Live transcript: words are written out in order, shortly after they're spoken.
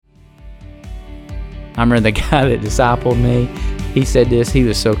I remember the guy that discipled me, he said this, he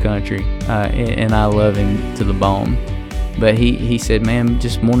was so country, and I love him to the bone. But he said, man,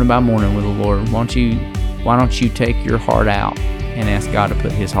 just morning by morning with the Lord, why don't you take your heart out and ask God to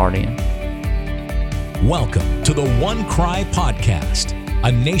put his heart in? Welcome to the One Cry Podcast,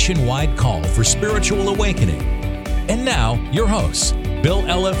 a nationwide call for spiritual awakening. And now, your hosts, Bill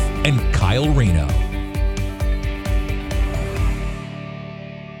Elliff and Kyle Reno.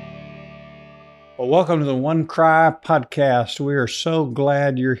 Well, welcome to the One Cry Podcast. We are so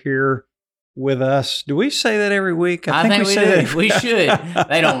glad you're here with us. Do we say that every week? I think we say do. that. We should.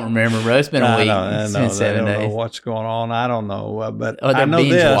 They don't remember, bro. It's been a week. It's been 7 days. I don't days. know what's going on. I don't know. But Oh, they're I know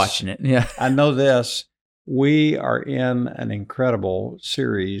binge this. watching it. Yeah. I know this. We are in an incredible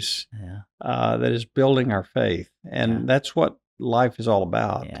series that is building our faith. And that's what life is all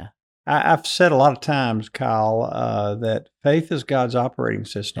about. Yeah. I've said a lot of times, Kyle, that faith is God's operating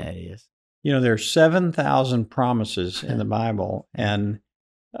system. That is. You know, there are 7,000 promises in the Bible, and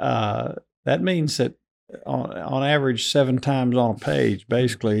that means that on average, 7 times on a page,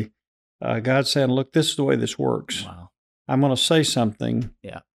 basically, God's saying, look, this is the way this works. Wow. I'm going to say something,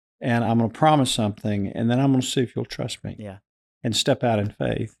 and I'm going to promise something, and then I'm going to see if you'll trust me and step out in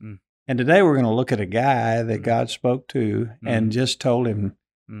faith. And today we're going to look at a guy that God spoke to and just told him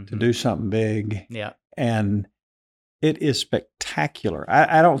to do something big. Yeah. And it is spectacular.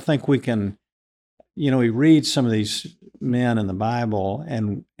 I don't think we can, we read some of these men in the Bible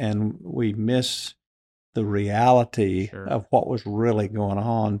and we miss the reality of what was really going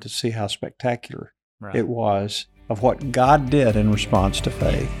on to see how spectacular it was of what God did in response to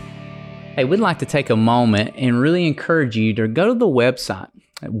faith. Hey, we'd like to take a moment and really encourage you to go to the website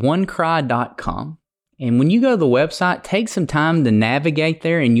at onecry.com. And when you go to the website, take some time to navigate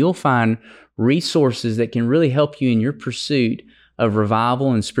there and you'll find resources that can really help you in your pursuit of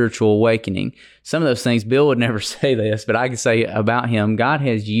revival and spiritual awakening. Some of those things, Bill would never say this, but I can say about him, God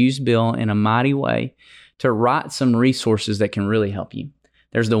has used Bill in a mighty way to write some resources that can really help you.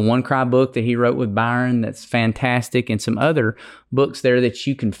 There's the One Cry book that he wrote with Byron that's fantastic, and some other books there that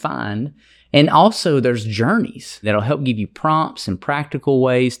you can find. And also there's journeys that'll help give you prompts and practical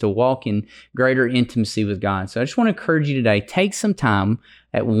ways to walk in greater intimacy with God. So I just want to encourage you today, take some time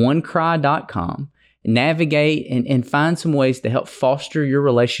at onecry.com, navigate and find some ways to help foster your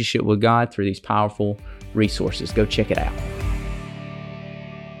relationship with God through these powerful resources. Go check it out.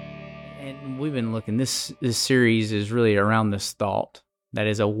 And we've been looking, this series is really around this thought that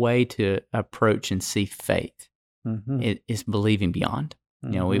is a way to approach and see faith. It is believing beyond.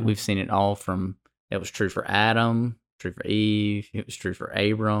 You know, we've seen it all from, it was true for Adam, true for Eve, it was true for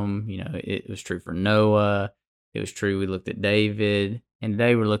Abram, it was true for Noah, it was true, we looked at David, and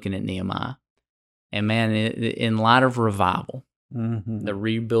today we're looking at Nehemiah. And man, in light of revival, the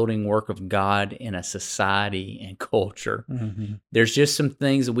rebuilding work of God in a society and culture, there's just some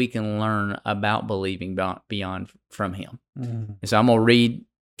things that we can learn about believing beyond from him. And so I'm going to read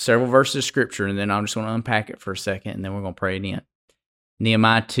several verses of scripture, and then I'm just going to unpack it for a second, and then we're going to pray it in.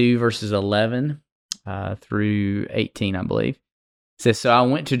 Nehemiah 2, verses 11 through 18, I believe. It says, So I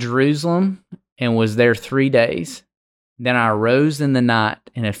went to Jerusalem and was there 3 days. Then I arose in the night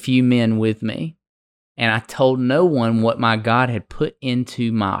and a few men with me, and I told no one what my God had put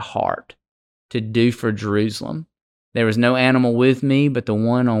into my heart to do for Jerusalem. There was no animal with me but the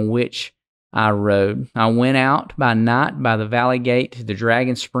one on which I rode. I went out by night by the valley gate to the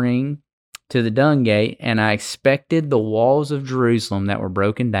dragon spring, to the dung gate, and I expected the walls of Jerusalem that were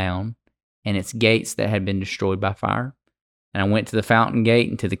broken down and its gates that had been destroyed by fire. And I went to the fountain gate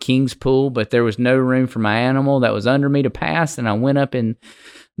and to the king's pool, but there was no room for my animal that was under me to pass. And I went up in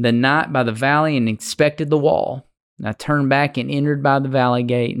the night by the valley and inspected the wall. And I turned back and entered by the valley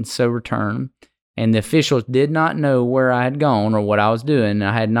gate and so returned. And the officials did not know where I had gone or what I was doing.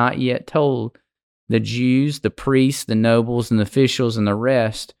 I had not yet told the Jews, the priests, the nobles, and the officials, and the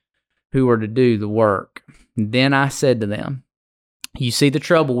rest who were to do the work. Then I said to them, You see the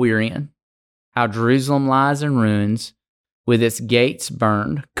trouble we are in, how Jerusalem lies in ruins, with its gates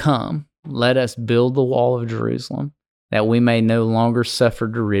burned. Come, let us build the wall of Jerusalem, that we may no longer suffer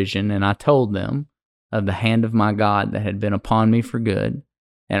derision. And I told them of the hand of my God that had been upon me for good,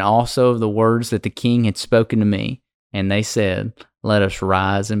 and also of the words that the king had spoken to me. And they said, Let us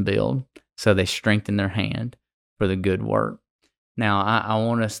rise and build. So they strengthened their hand for the good work. Now, I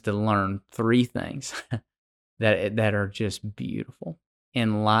want us to learn 3 things that are just beautiful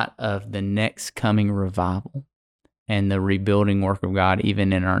in light of the next coming revival and the rebuilding work of God,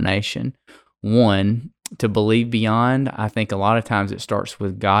 even in our nation. 1, to believe beyond, I think a lot of times it starts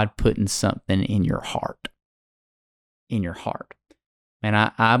with God putting something in your heart. In your heart. And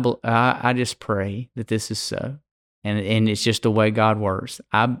I just pray that this is so. And it's just the way God works.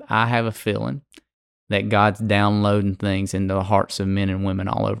 I have a feeling that God's downloading things into the hearts of men and women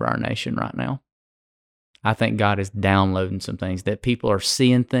all over our nation right now. I think God is downloading some things, that people are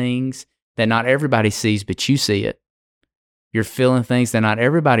seeing things that not everybody sees, but you see it. You're feeling things that not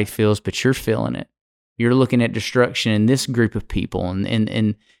everybody feels, but you're feeling it. You're looking at destruction in this group of people and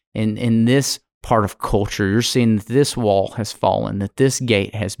in this part of culture. You're seeing that this wall has fallen, that this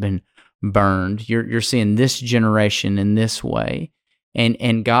gate has been burned. You're seeing this generation in this way.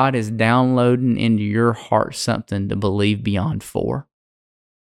 And God is downloading into your heart something to believe beyond for.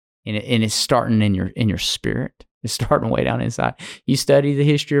 And it's starting in your spirit. It's starting way down inside. You study the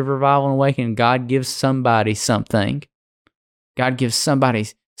history of revival and awakening, God gives somebody something. God gives somebody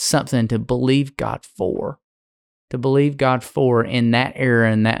something to believe God for. To believe God for in that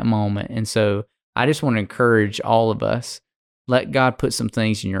era, in that moment. And so I just want to encourage all of us, let God put some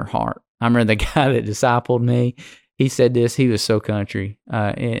things in your heart. I remember the guy that discipled me, he said this, he was so country,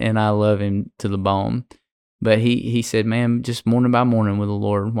 and I love him to the bone. But he said, man, just morning by morning with the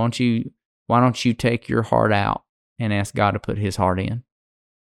Lord, why don't you take your heart out and ask God to put his heart in?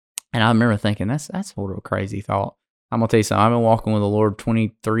 And I remember thinking, that's sort of a crazy thought. I'm going to tell you something, I've been walking with the Lord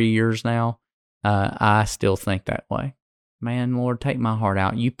 23 years now. I still think that way. Man, Lord, take my heart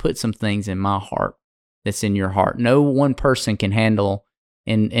out. You put some things in my heart that's in your heart. No one person can handle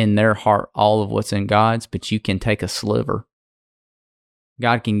in their heart all of what's in God's, but you can take a sliver.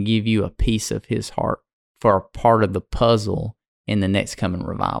 God can give you a piece of his heart for a part of the puzzle in the next coming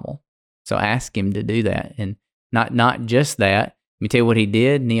revival. So ask him to do that. And not just that. Let me tell you what he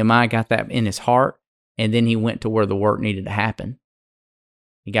did. Nehemiah got that in his heart, and then he went to where the work needed to happen.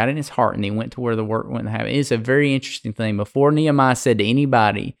 He got in his heart, and he went to where the work went to happen. It's a very interesting thing. Before Nehemiah said to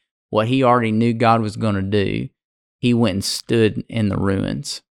anybody what he already knew God was going to do, he went and stood in the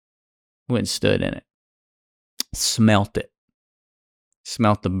ruins. Went and stood in it. Smelt it.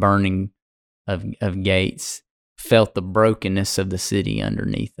 Smelt the burning of gates. Felt the brokenness of the city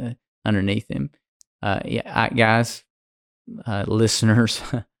underneath him. Guys, listeners,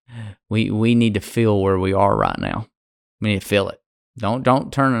 we need to feel where we are right now. We need to feel it.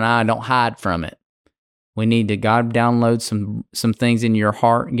 Don't turn an eye. Don't hide from it. We need to, God, download some things in your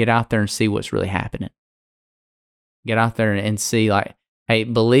heart and get out there and see what's really happening. Get out there and see, like, hey,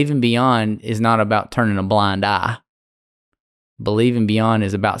 believing beyond is not about turning a blind eye. Believing beyond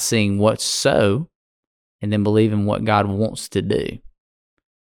is about seeing what's so, and then believing what God wants to do.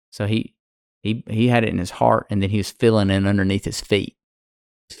 So he had it in his heart, and then he was feeling it underneath his feet.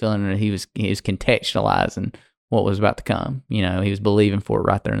 Feeling it, he was contextualizing what was about to come. You know, he was believing for it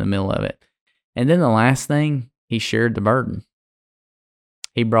right there in the middle of it. And then the last thing, he shared the burden.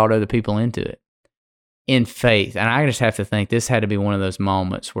 He brought other people into it in faith. And I just have to think this had to be one of those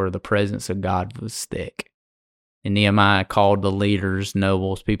moments where the presence of God was thick. And Nehemiah called the leaders,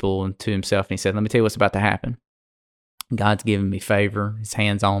 nobles, people to himself, and he said, let me tell you what's about to happen. God's given me favor. His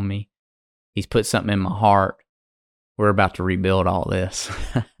hand's on me. He's put something in my heart. We're about to rebuild all this.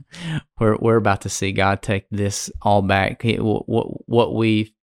 We're about to see God take this all back. What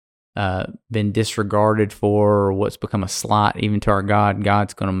we've been disregarded for, or what's become a slight even to our God,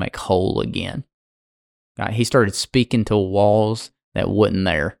 God's going to make whole again. He started speaking to walls that wasn't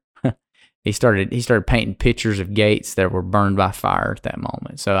there. He started painting pictures of gates that were burned by fire at that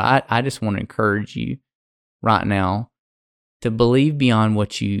moment. So I just want to encourage you right now to believe beyond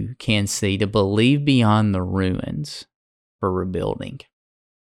what you can see, to believe beyond the ruins for rebuilding,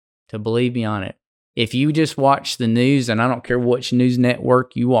 to believe beyond it. If you just watch the news, and I don't care which news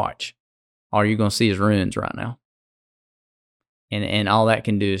network you watch, all you're going to see is ruins right now. And all that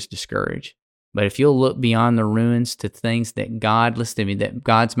can do is discourage. But if you'll look beyond the ruins to things that God, listen to me, that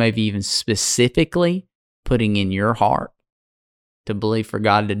God's maybe even specifically putting in your heart to believe for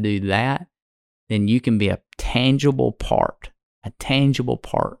God to do that, then you can be a tangible part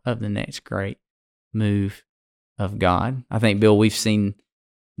of the next great move of God. I think, Bill, we've seen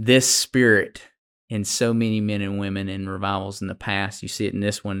this spirit in so many men and women in revivals in the past. You see it in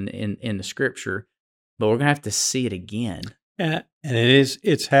this one in the scripture, but we're going to have to see it again. Yeah, and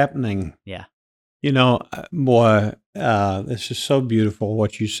it's happening. Yeah. You know, boy, this is so beautiful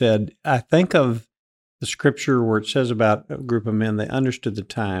what you said. I think of the scripture where it says about a group of men, they understood the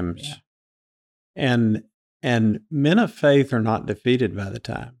times. Yeah. And men of faith are not defeated by the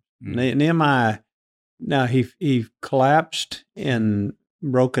time. Mm-hmm. Nehemiah, now he collapsed in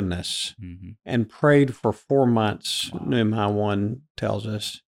brokenness and prayed for 4 months, wow. Nehemiah 1 tells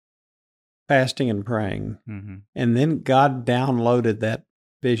us, fasting and praying. Mm-hmm. And then God downloaded that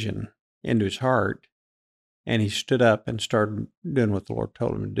vision into his heart. and he stood up and started doing what the Lord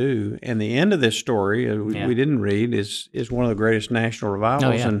told him to do. And the end of this story, we didn't read, is one of the greatest national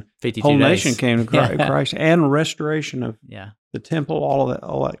revivals, and 52 whole days. nation came to Christ, and restoration of the temple,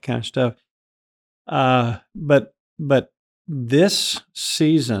 all that kind of stuff. But this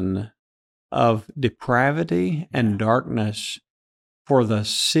season of depravity and darkness for the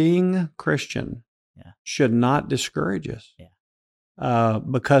seeing Christian should not discourage us.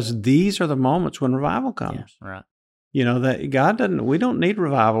 Because these are the moments when revival comes. Yeah, right. You know, that we don't need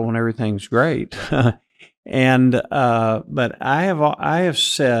revival when everything's great. And but I have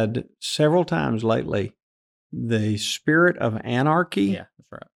said several times lately, the spirit of anarchy that's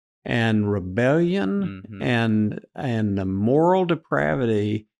right. and rebellion and the moral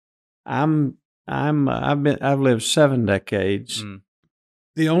depravity. I've lived 7 decades.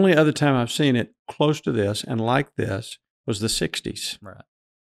 The only other time I've seen it close to this and like this was the 60s. Right.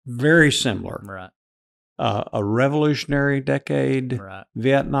 Very similar. Right. A revolutionary decade, Right.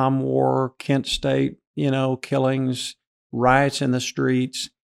 Vietnam War, Kent State, killings, riots in the streets,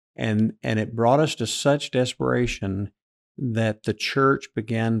 and it brought us to such desperation that the church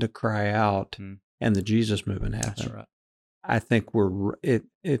began to cry out, and the Jesus movement happened. That's right. I think we're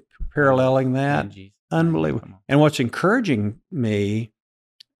paralleling that. Unbelievable. And what's encouraging me,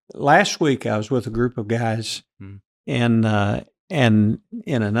 last week I was with a group of guys and in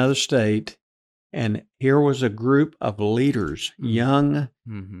another state, and here was a group of leaders, young,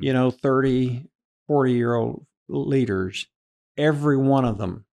 30, 40-year-old leaders. Every one of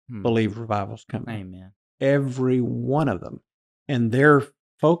them believe revival's coming. Amen. Every one of them. And they're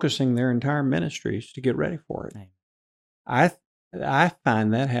focusing their entire ministries to get ready for it. Amen. I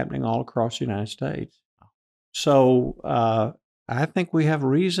find that happening all across the United States. So I think we have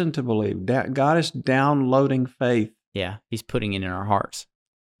reason to believe that God is downloading faith. Yeah, He's putting it in our hearts.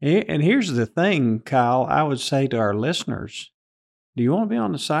 And here's the thing, Kyle, I would say to our listeners, do you want to be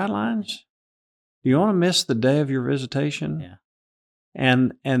on the sidelines? Do you want to miss the day of your visitation? Yeah.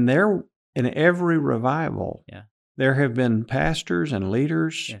 And there, in every revival, there have been pastors and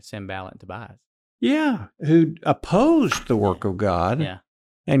leaders. Yeah, Sanballat and Tobias. Yeah, who opposed the work of God. Yeah.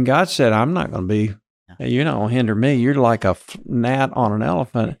 And God said, I'm not going to be, you're not going to hinder me. You're like a gnat on an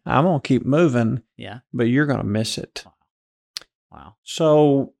elephant. I'm going to keep moving, but you're going to miss it. Wow.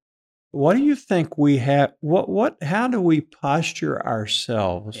 So what do you think we have, how do we posture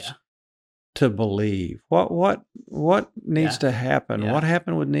ourselves to believe? What needs to happen? Yeah. What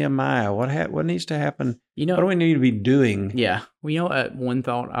happened with Nehemiah? What needs to happen? What do we need to be doing? Yeah. Well, one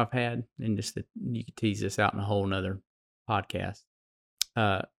thought I've had, and just that you could tease this out in a whole nother podcast.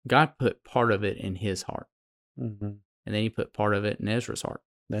 God put part of it in His heart, and then He put part of it in Ezra's heart.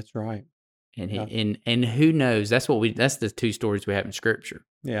 That's right. And and who knows? That's that's the 2 stories we have in Scripture.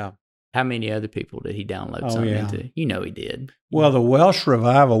 Yeah. How many other people did He download something into? He did. Well, the Welsh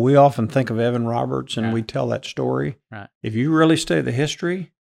revival, we often think of Evan Roberts, and we tell that story. Right. If you really study the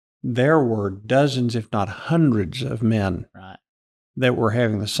history, there were dozens, if not hundreds, of men that were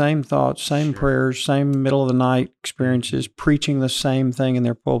having the same thoughts, same prayers, same middle of the night experiences, preaching the same thing in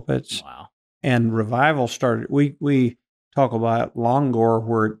their pulpits. Wow. And revival started. We talk about Longor,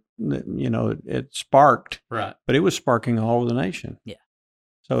 where it sparked, but it was sparking all over the nation. Yeah.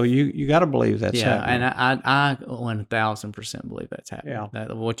 So you got to believe that's happening. And I 1,000% believe that's happening. Yeah.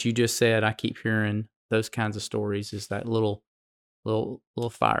 That, what you just said, I keep hearing those kinds of stories. Is that little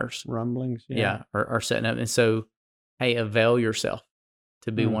fires, rumblings, are setting up. And so, hey, avail yourself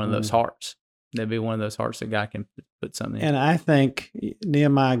to be one of those hearts. That'd be one of those hearts that God can put something in. And I think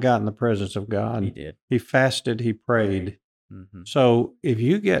Nehemiah got in the presence of God. He did. He fasted. He prayed. Mm-hmm. So if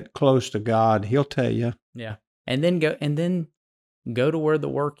you get close to God, He'll tell you. Yeah, and then go to where the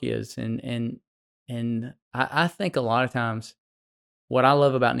work is. And I think a lot of times, what I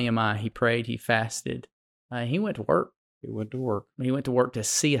love about Nehemiah, he prayed, he fasted, he went to work. He went to work. He went to work to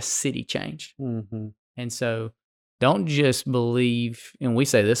see a city change. Mm-hmm. And so, don't just believe, and we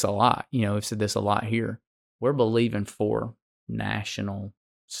say this a lot, we've said this a lot here. We're believing for national,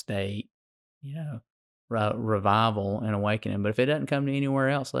 state, revival and awakening. But if it doesn't come to anywhere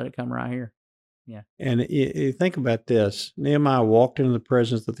else, let it come right here. Yeah. And you think about this. Nehemiah walked into the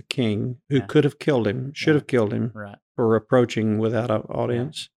presence of the king, who could have killed him, should have killed him for approaching without an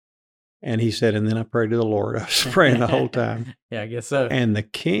audience. Yeah. And he said, and then I prayed to the Lord. I was praying the whole time. Yeah, I guess so. And the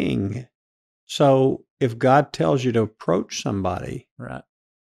king. So if God tells you to approach somebody,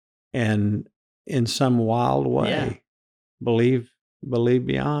 and in some wild way, believe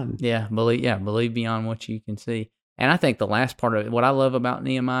beyond. Yeah, believe beyond what you can see. And I think the last part of it, what I love about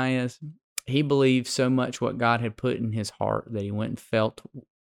Nehemiah is he believed so much what God had put in his heart that he went and felt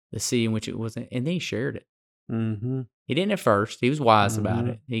the city in which it was, and then he shared it. Mm-hmm. He didn't at first. He was wise about Mhm.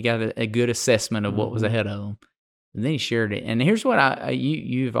 it. He got a good assessment of what was Mhm. ahead of him. And then he shared it. And here's what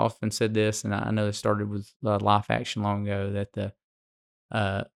you've often said this, and I know it started with Life Action long ago, that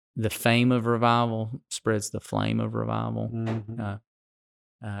the fame of revival spreads the flame of revival. Mhm.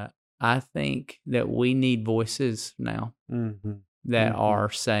 I think that we need voices now Mhm. that Mhm. are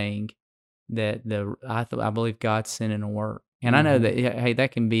saying that I believe God's sending a work. And I know that, hey,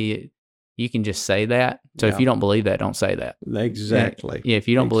 that can be, you can just say that. So if Yeah. you don't believe that, don't say that. Exactly. Yeah, if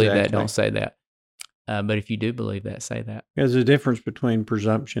you don't believe that, don't Exactly. say that. But if you do believe that, say that. There's a difference between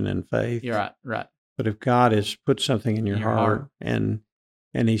presumption and faith. You're right, right. But if God has put something in your In your heart. heart,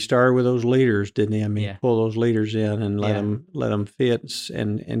 and He started with those leaders, didn't He? I mean, Yeah. pull those leaders in and let Yeah. them fit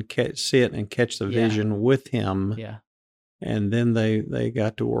and sit and catch the Yeah. vision with Him, Yeah, and then they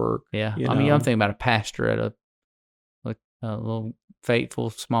got to work. yeah. You I mean, know? I'm thinking about a pastor at a little faithful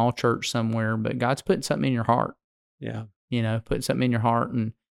small church somewhere, but God's putting something in your heart. Yeah. Putting something in your heart,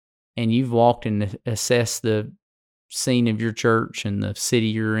 and you've walked and assessed the scene of your church and the city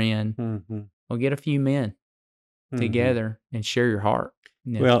you're in. Mm-hmm. Well, get a few men together and share your heart.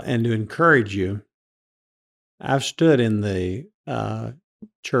 Yeah. Well, and to encourage you, I've stood in the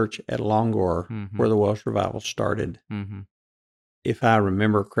church at Longor where the Welsh Revival started. Mm-hmm. If I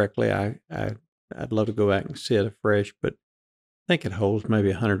remember correctly, I'd love to go back and see it afresh, but I think it holds maybe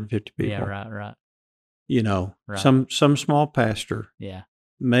 150 people. Yeah, right. You know, Right. some small pastor Yeah.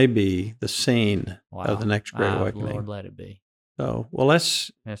 may be the scene of the next Great Awakening. Lord, let it be. So, well,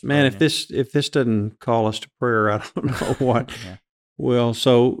 let's That's man, if brilliant. this doesn't call us to prayer, I don't know what. Yeah. Well,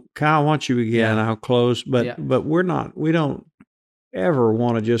 so Kyle, once you begin, Yeah. I'll close. But Yeah. but we don't ever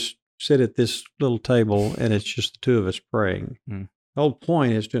want to just sit at this little table and it's just the two of us praying. Mm. The whole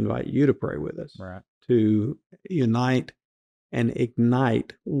point is to invite you to pray with us, Right. to unite and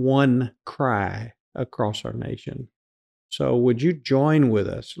ignite one cry across our nation. So would you join with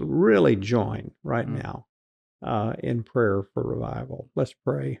us, really join right now in prayer for revival? Let's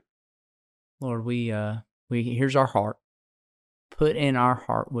pray. Lord, we here's our heart. Put in our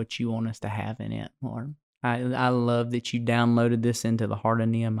heart what you want us to have in it, Lord. I love that you downloaded this into the heart of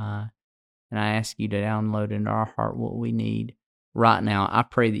Nehemiah, and I ask you to download into our heart what we need right now. I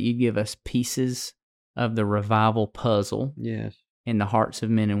pray that you give us pieces of the revival puzzle Yes. in the hearts of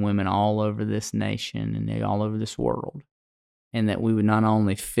men and women all over this nation and all over this world, and that we would not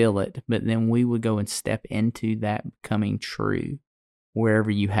only feel it, but then we would go and step into that becoming true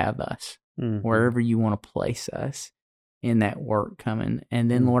wherever you have us, wherever you want to place us in that work coming.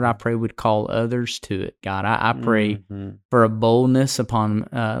 And then, Lord, I pray would call others to it, God. I pray for a boldness upon,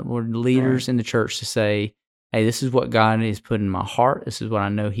 Lord, leaders in the church to say, hey, this is what God has put in my heart. This is what I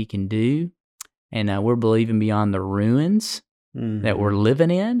know He can do. And we're believing beyond the ruins that we're living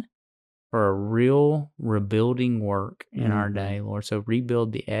in for a real rebuilding work in our day, Lord. So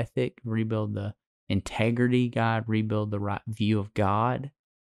rebuild the ethic, rebuild the integrity, God, rebuild the right view of God.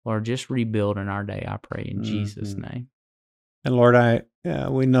 Lord, just rebuild in our day, I pray, in Jesus' name. And Lord,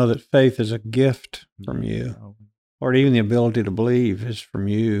 we know that faith is a gift from you. Lord, even the ability to believe is from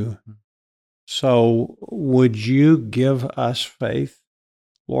you. So would you give us faith?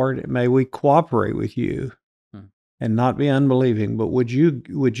 Lord, may we cooperate with you and not be unbelieving, but would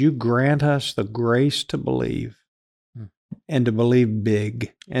you grant us the grace to believe and to believe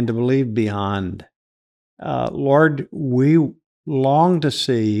big and to believe beyond? Lord, we long to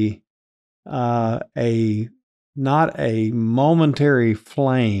see not a momentary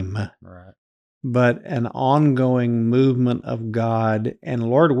flame, but an ongoing movement of God. And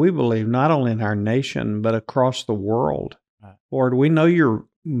Lord, we believe not only in our nation, but across the world. Lord, we know you're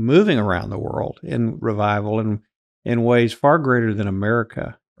moving around the world in revival and in ways far greater than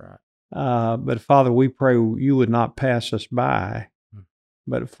America. But Father, we pray you would not pass us by.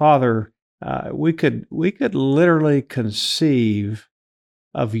 But Father, we could literally conceive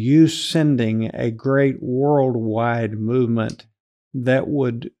of you sending a great worldwide movement that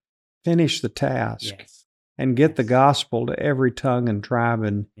would finish the task and get the gospel to every tongue and tribe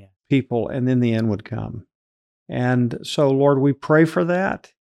and people, and then the end would come. And so, Lord, we pray for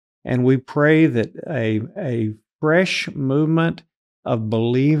that, and we pray that a fresh movement of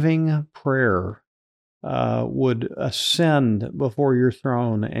believing prayer would ascend before your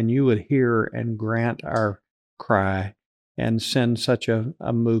throne, and you would hear and grant our cry and send such a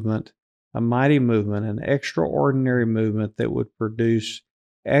movement, a mighty movement, an extraordinary movement that would produce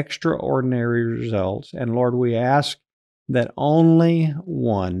extraordinary results. And Lord, we ask that only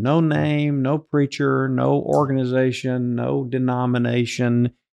one, no name, no preacher, no organization, no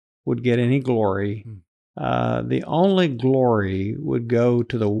denomination would get any glory. The only glory would go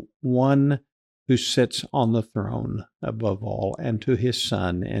to the one who sits on the throne above all, and to his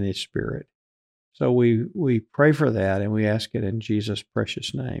Son and his Spirit. So we pray for that, and we ask it in Jesus'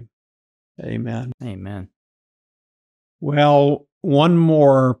 precious name. Amen. Amen. Well, one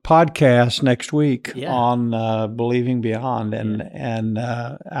more podcast next week Yeah. on Believing Beyond, and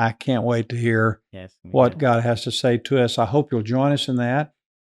I can't wait to hear what God has to say to us. I hope you'll join us in that.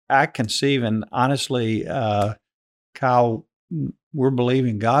 I conceive, and honestly, Kyle, we're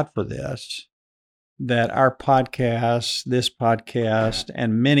believing God for this, that our podcast, this podcast,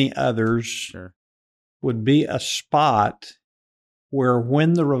 and many others would be a spot where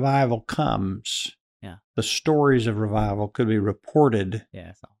when the revival comes, the stories of revival could be reported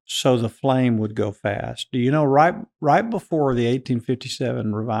so the flame would go fast. Do you know, right before the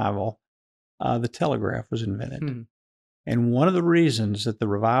 1857 revival, the telegraph was invented. And one of the reasons that the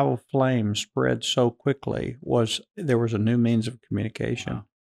revival flame spread so quickly was there was a new means of communication. Wow.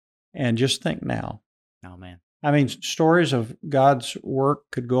 And just think now. Oh, man. I mean, stories of God's work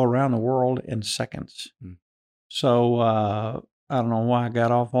could go around the world in seconds. So I don't know why I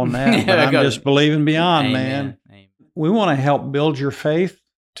got off on that, but I'm just believing beyond, Amen. man. Amen. We want to help build your faith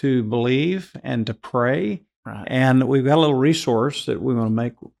to believe and to pray. Right. And we've got a little resource that we want to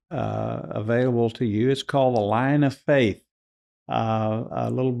make available to you. It's called The Line of Faith, a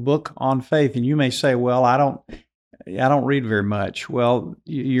little book on faith. And you may say, well, I don't read very much. Well,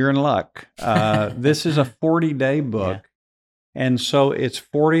 you're in luck. This is a 40-day book. And so it's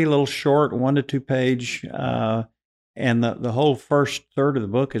 40 little short, 1 to 2 page, and the whole first third of the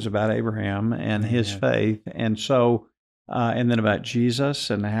book is about Abraham and his faith. And so, and then about Jesus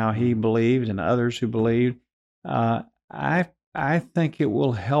and how he believed and others who believed. I think it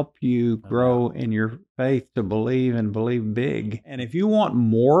will help you grow in your faith to believe and believe big. And if you want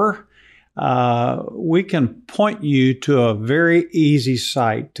more, we can point you to a very easy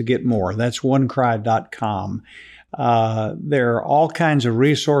site to get more. That's onecry.com. There are all kinds of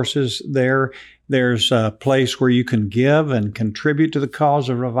resources there. There's a place where you can give and contribute to the cause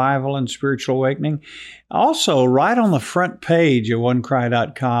of revival and spiritual awakening. Also, right on the front page of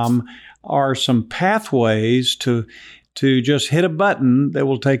onecry.com are some pathways to just hit a button that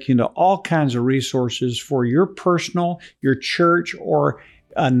will take you into all kinds of resources for your personal, your church, or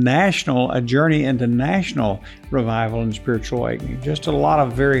a journey into national revival and spiritual awakening. Just a lot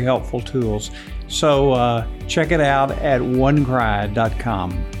of very helpful tools. So check it out at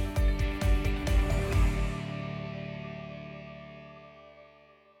onecry.com.